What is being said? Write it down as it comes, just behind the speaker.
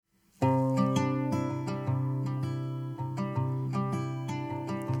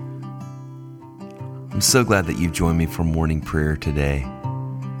I'm so glad that you've joined me for morning prayer today.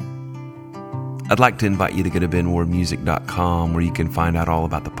 I'd like to invite you to go to benwardmusic.com where you can find out all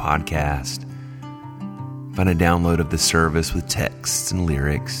about the podcast, find a download of the service with texts and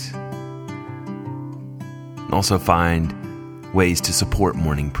lyrics, and also find ways to support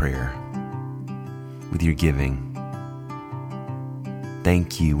morning prayer with your giving.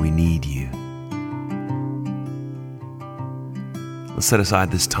 Thank you. We need you. Let's set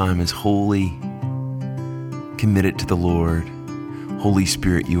aside this time as holy, committed to the Lord. Holy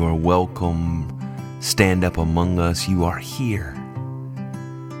Spirit, you are welcome. Stand up among us. You are here.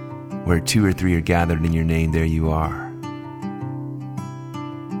 Where 2 or 3 are gathered in your name, there you are.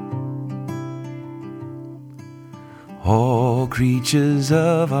 All creatures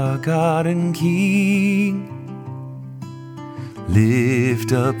of our God and King,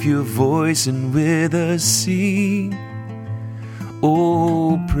 lift up your voice and with us sing.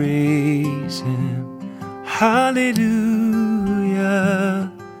 Oh, praise Him, hallelujah.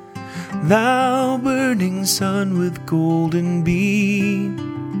 Thou burning sun with golden beam,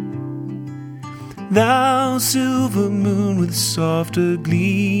 thou silver moon with softer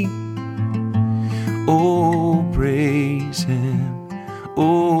gleam. Oh, praise Him,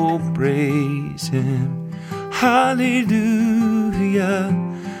 oh, praise Him, hallelujah,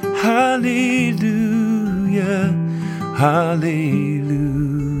 hallelujah, hallelujah.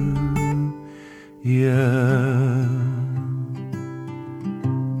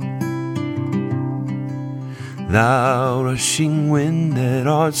 Thou rushing wind that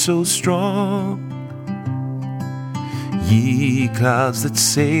art so strong, ye clouds that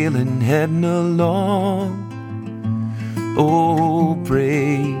sail in heaven along. Oh,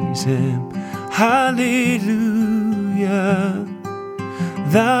 praise Him, hallelujah.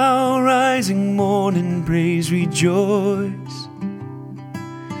 Thou rising morning, praise, rejoice.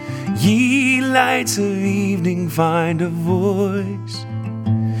 Ye lights of evening, find a voice.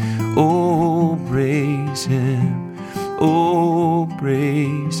 Oh, praise Him, oh,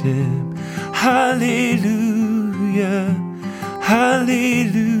 praise Him, hallelujah,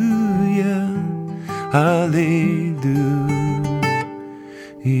 hallelujah, hallelujah.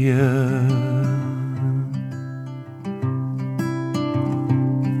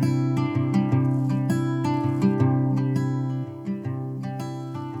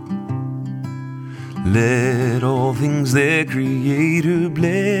 Let all things their Creator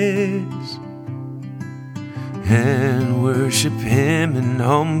bless, and worship Him in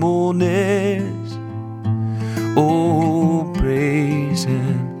humbleness. Oh, praise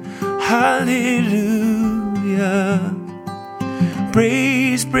Him, hallelujah.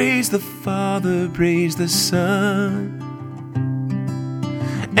 Praise, praise the Father, praise the Son,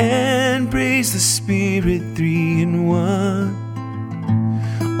 and praise the Spirit, 3 in 1.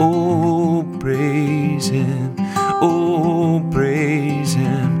 Oh, praise Him, oh, praise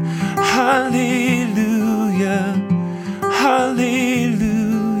Him, hallelujah,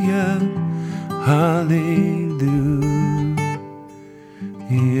 hallelujah, hallelujah.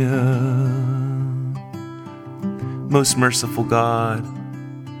 Most merciful God,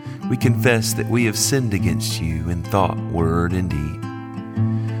 we confess that we have sinned against you in thought, word, and deed,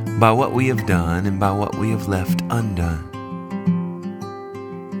 by what we have done and by what we have left undone.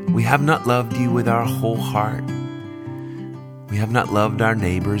 We have not loved you with our whole heart. We have not loved our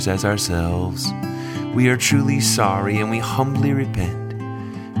neighbors as ourselves. We are truly sorry and we humbly repent.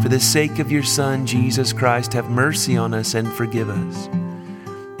 For the sake of your Son, Jesus Christ, have mercy on us and forgive us,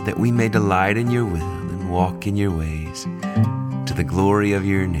 that we may delight in your will and walk in your ways, to the glory of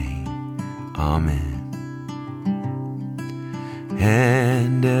your name. Amen.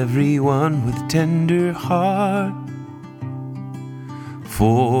 And everyone with tender heart,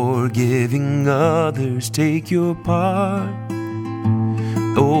 forgiving others, take your part.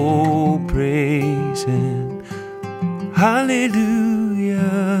 Oh, praise Him,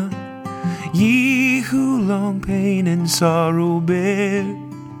 hallelujah. Ye who long pain and sorrow bear,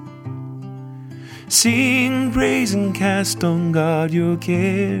 sing praise and cast on God your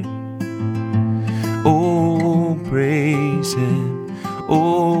care. Oh, praise Him,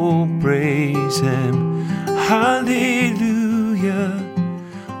 oh, praise Him, hallelujah,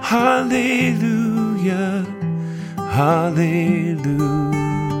 hallelujah, hallelujah.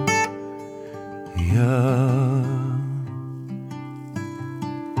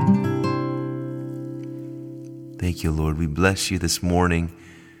 Thank you, Lord. We bless you this morning.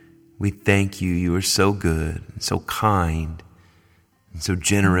 We thank you. You are so good and so kind and so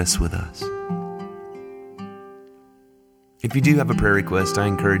generous with us. If you do have a prayer request, I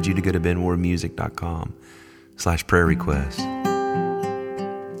encourage you to go to benwardmusic.com/prayer request.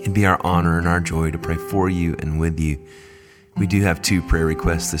 It'd be our honor and our joy to pray for you and with you. We do have 2 prayer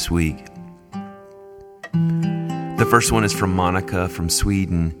requests this week. The first one is from Monica from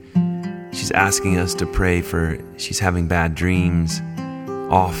Sweden. She's asking us to pray she's having bad dreams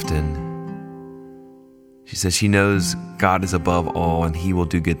often. She says she knows God is above all and He will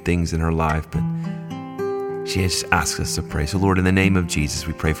do good things in her life, but she just asks us to pray. So Lord, in the name of Jesus,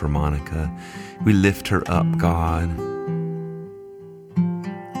 we pray for Monica. We lift her up, God.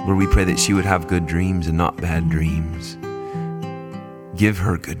 Lord, we pray that she would have good dreams and not bad dreams. Give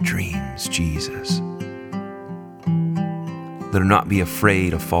her good dreams, Jesus. Let her not be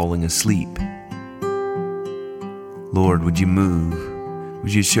afraid of falling asleep. Lord, would you move?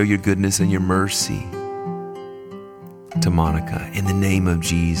 Would you show your goodness and your mercy to Monica in the name of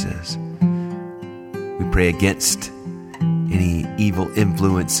Jesus? We pray against any evil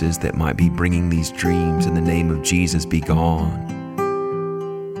influences that might be bringing these dreams. In the name of Jesus, be gone.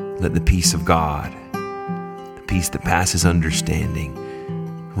 Let the peace of God, the peace that passes understanding,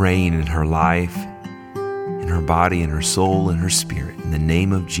 reign in her life, in her body, in her soul, in her spirit. In the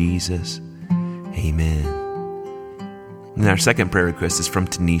name of Jesus, amen. And our second prayer request is from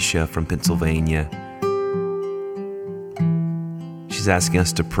Tanisha from Pennsylvania. She's asking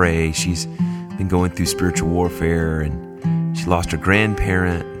us to pray. She's been going through spiritual warfare and she lost her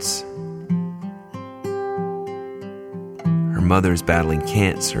grandparents. Her mother's battling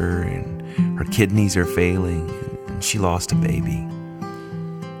cancer and her kidneys are failing, and she lost a baby.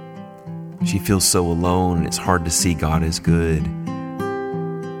 She feels so alone, and it's hard to see God is good.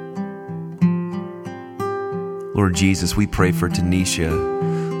 Lord Jesus, we pray for Tanisha.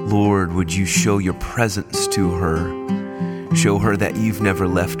 Lord, would you show your presence to her? Show her that you've never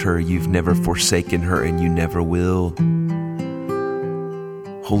left her, you've never forsaken her, and you never will.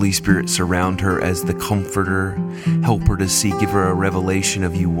 Holy Spirit, surround her as the comforter. Help her to see, give her a revelation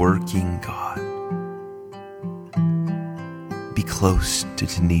of you working, God. Be close to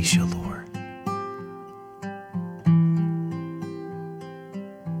Tanisha, Lord.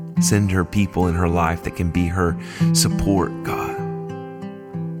 Send her people in her life that can be her support, God.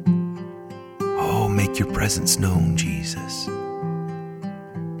 Oh, make your presence known, Jesus.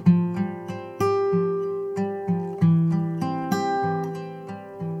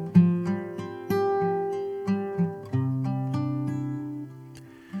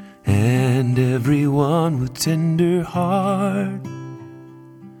 And everyone with tender heart,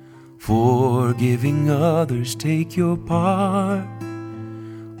 forgiving others, take your part.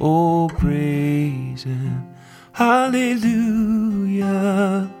 Oh, praise Him, hallelujah.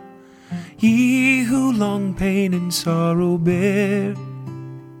 Ye who long pain and sorrow bear,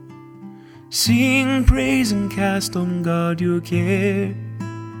 sing praise and cast on God your care.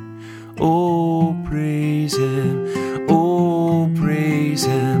 Oh, praise Him, oh, praise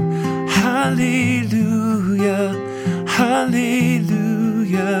Him, hallelujah,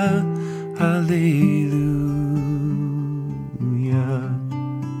 hallelujah, hallelujah.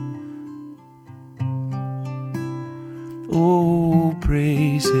 Oh,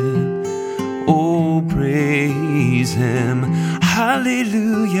 praise Him, oh, praise Him,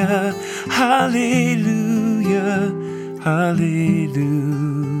 hallelujah, hallelujah, hallelujah.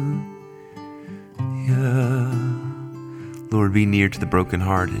 Lord, be near to the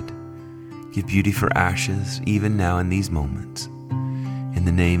brokenhearted. Give beauty for ashes, even now in these moments. In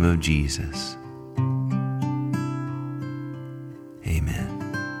the name of Jesus. Amen.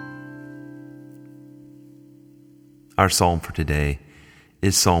 Our psalm for today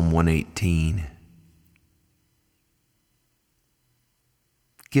is Psalm 118.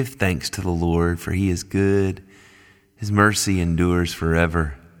 Give thanks to the Lord, for He is good. His mercy endures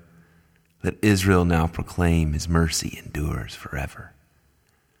forever. Let Israel now proclaim His mercy endures forever.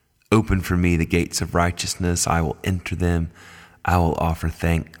 Open for me the gates of righteousness. I will enter them. I will offer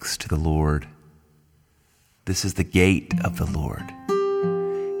thanks to the Lord. This is the gate of the Lord.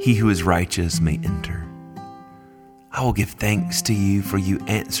 He who is righteous may enter. I will give thanks to you, for you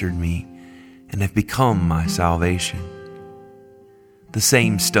answered me and have become my salvation. The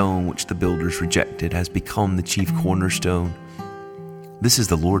same stone which the builders rejected has become the chief cornerstone. This is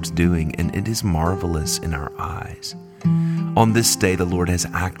the Lord's doing, and it is marvelous in our eyes. On this day the Lord has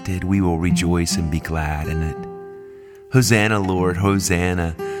acted. We will rejoice and be glad in it. Hosanna, Lord,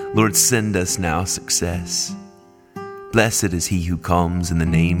 Hosanna. Lord, send us now success. Blessed is he who comes in the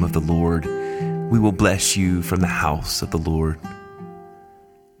name of the Lord. We will bless you from the house of the Lord.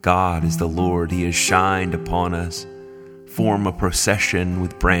 God is the Lord. He has shined upon us. Form a procession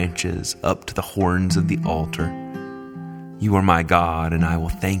with branches up to the horns of the altar. You are my God, and I will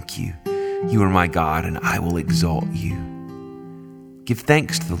thank you. You are my God, and I will exalt you. Give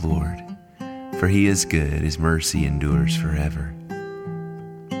thanks to the Lord, for he is good, his mercy endures forever.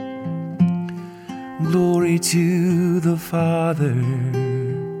 Glory to the Father,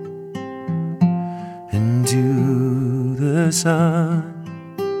 and to the Son,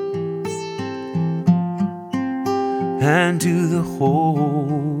 and to the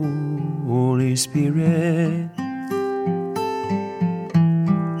Holy Spirit,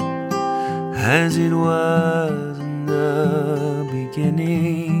 as it was in the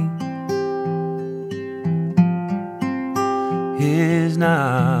beginning, is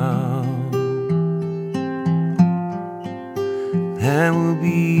now, and will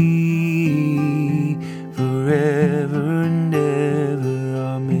be forever and ever.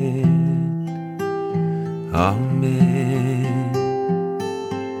 Amen. Amen.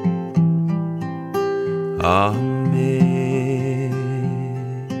 Amen.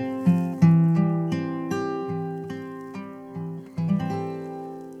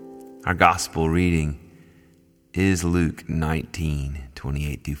 Our gospel reading is Luke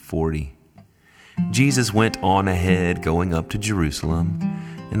 19:28-40. Jesus went on ahead, going up to Jerusalem,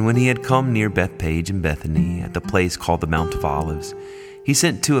 and when he had come near Bethphage and Bethany, at the place called the Mount of Olives, he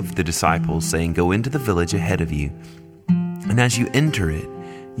sent 2 of the disciples, saying, "Go into the village ahead of you, and as you enter it,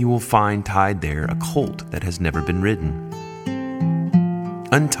 you will find tied there a colt that has never been ridden.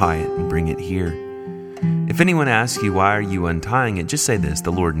 Untie it and bring it here. If anyone asks you, 'Why are you untying it?' just say this,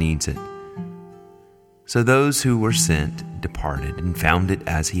 'The Lord needs it.'" So those who were sent departed and found it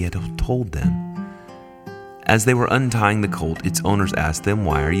as he had told them. As they were untying the colt, its owners asked them,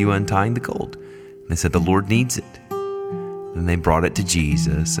 "Why are you untying the colt?" And they said, "The Lord needs it." Then they brought it to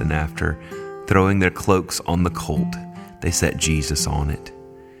Jesus, and after throwing their cloaks on the colt, they set Jesus on it.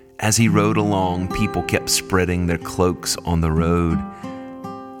 As he rode along, people kept spreading their cloaks on the road.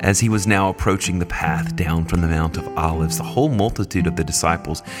 As he was now approaching the path down from the Mount of Olives, the whole multitude of the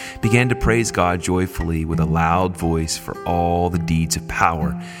disciples began to praise God joyfully with a loud voice for all the deeds of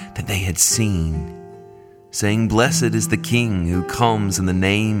power that they had seen, saying, "Blessed is the King who comes in the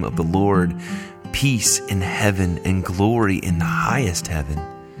name of the Lord, peace in heaven and glory in the highest heaven."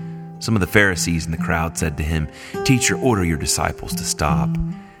 Some of the Pharisees in the crowd said to him, "Teacher, order your disciples to stop."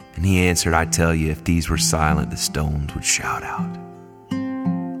 And he answered, "I tell you, if these were silent, the stones would shout out."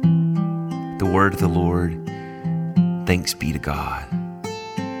 The word of the Lord. Thanks be to God.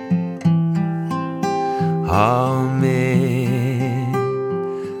 Amen.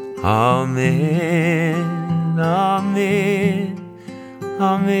 Amen. Amen.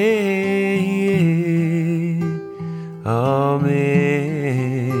 Amen.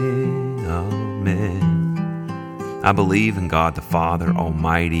 Amen. Amen. I believe in God the Father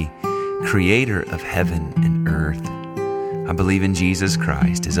Almighty, creator of heaven and earth. I believe in Jesus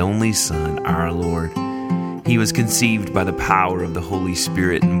Christ, his only Son, our Lord. He was conceived by the power of the Holy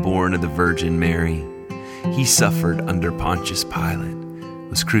Spirit and born of the Virgin Mary. He suffered under Pontius Pilate,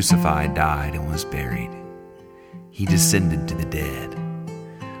 was crucified, died, and was buried. He descended to the dead.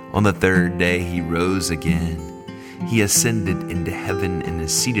 On the 3rd day he rose again. He ascended into heaven and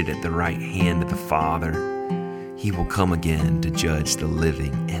is seated at the right hand of the Father. He will come again to judge the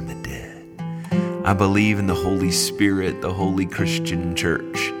living and the dead. I believe in the Holy Spirit, the holy Christian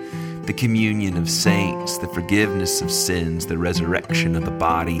church, the communion of saints, the forgiveness of sins, the resurrection of the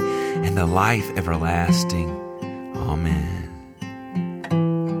body, and the life everlasting. Amen.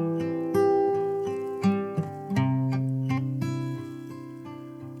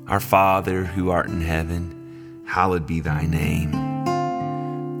 Our Father, who art in heaven, hallowed be thy name.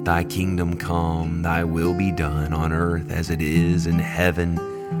 Thy kingdom come, thy will be done on earth as it is in heaven.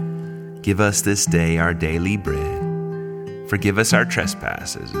 Give us this day our daily bread. Forgive us our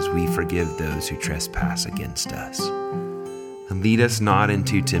trespasses as we forgive those who trespass against us. And lead us not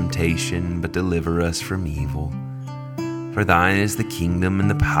into temptation, but deliver us from evil. For thine is the kingdom and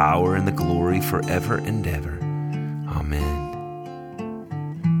the power and the glory forever and ever. Amen.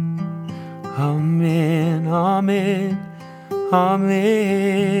 Amen. Amen. Amen.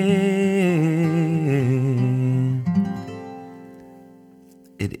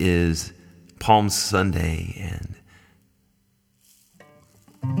 It is Palm Sunday and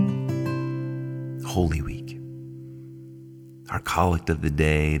Holy Week. Our collect of the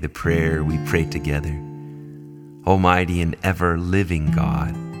day, the prayer we pray together. Almighty and ever-living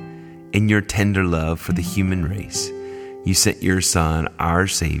God, in your tender love for the human race, you sent your Son, our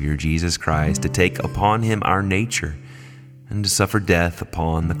Savior, Jesus Christ, to take upon him our nature and to suffer death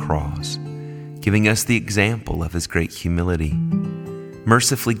upon the cross, giving us the example of his great humility.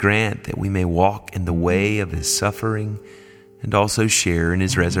 Mercifully grant that we may walk in the way of his suffering and also share in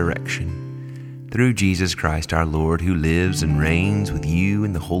his resurrection, through Jesus Christ our Lord, who lives and reigns with you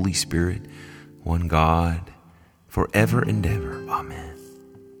in the Holy Spirit, one God, forever and ever. Amen.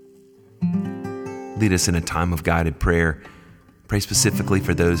 Lead us in a time of guided prayer. Pray specifically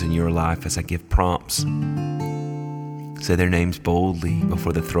for those in your life as I give prompts. Say their names boldly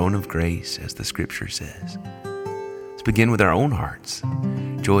before the throne of grace, as the Scripture says. Let's begin with our own hearts.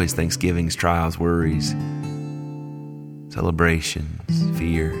 Joys, thanksgivings, trials, worries, celebrations,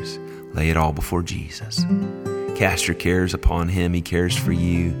 fears. Lay it all before Jesus. Cast your cares upon Him. He cares for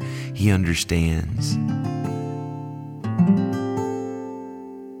you. He understands.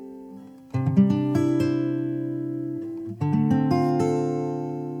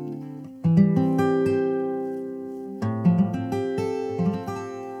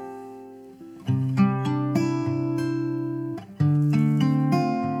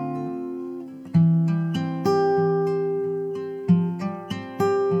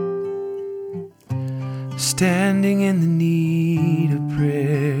 Standing in the need of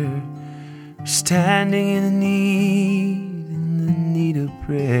prayer, standing in the need of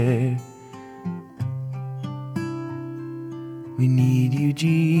prayer. We need you,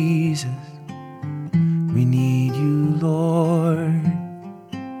 Jesus. We need you, Lord.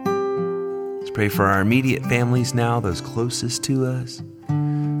 Let's pray for our immediate families now, those closest to us,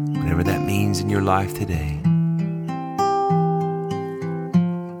 whatever that means in your life today.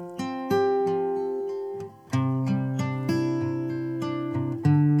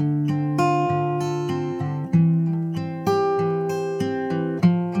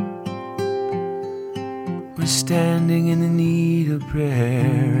 We're standing in the need of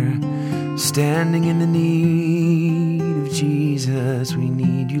prayer, standing in the need of Jesus. We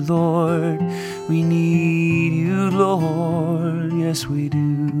need you, Lord. We need you, Lord. Yes, we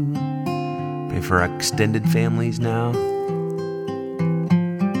do. Pray for our extended families now.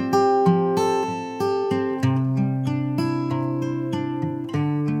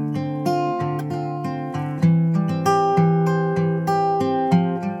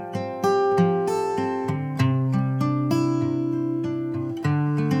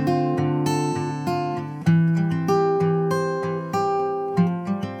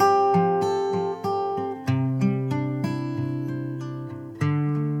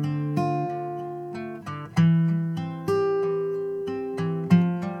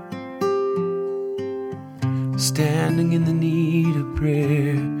 Standing in the need of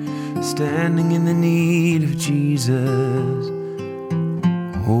prayer, standing in the need of Jesus.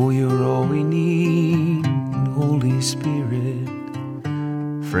 Oh, you're all we need, Holy Spirit.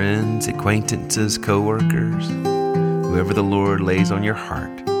 Friends, acquaintances, co-workers, whoever the Lord lays on your heart.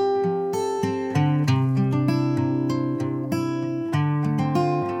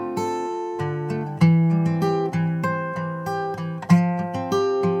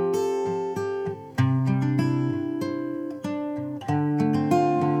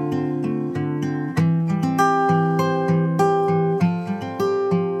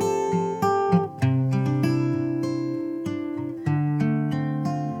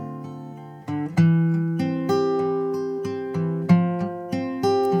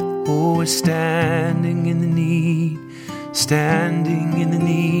 Oh, we're standing in the need, standing in the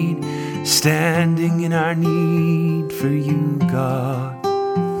need, standing in our need for you, God.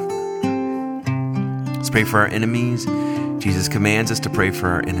 Let's pray for our enemies. Jesus commands us to pray for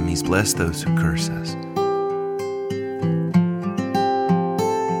our enemies. Bless those who curse us.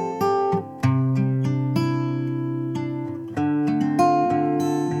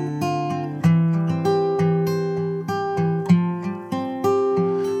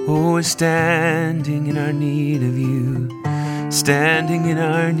 Oh, we're standing in our need of you, standing in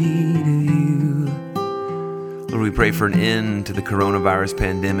our need of you. Lord, we pray for an end to the coronavirus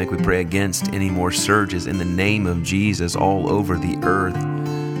pandemic. We pray against any more surges in the name of Jesus all over the earth.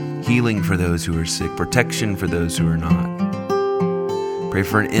 Healing for those who are sick, protection for those who are not. Pray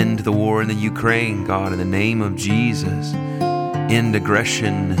for an end to the war in the Ukraine, God, in the name of Jesus. End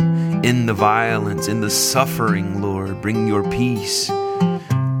aggression, end the violence, end the suffering, Lord. Bring your peace,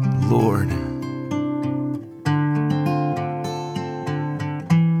 Lord.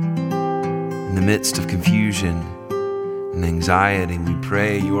 In the midst of confusion and anxiety, we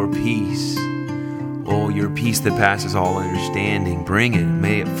pray your peace. Oh, your peace that passes all understanding. Bring it.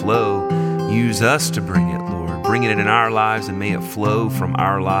 May it flow. Use us to bring it, Lord. Bring it in our lives, and may it flow from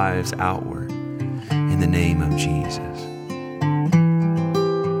our lives outward. In the name of Jesus.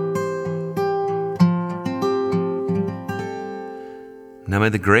 Now may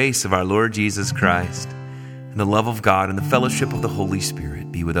the grace of our Lord Jesus Christ and the love of God and the fellowship of the Holy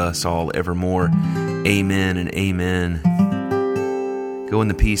Spirit be with us all evermore. Amen and amen. Go in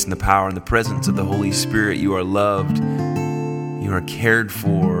the peace and the power and the presence of the Holy Spirit. You are loved. You are cared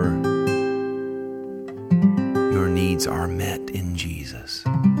for. Your needs are met in Jesus.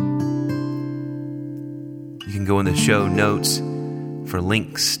 You can go in the show notes for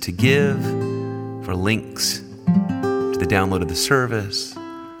links to give, for links to the download of the service.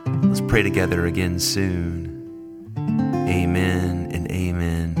 Let's pray together again soon.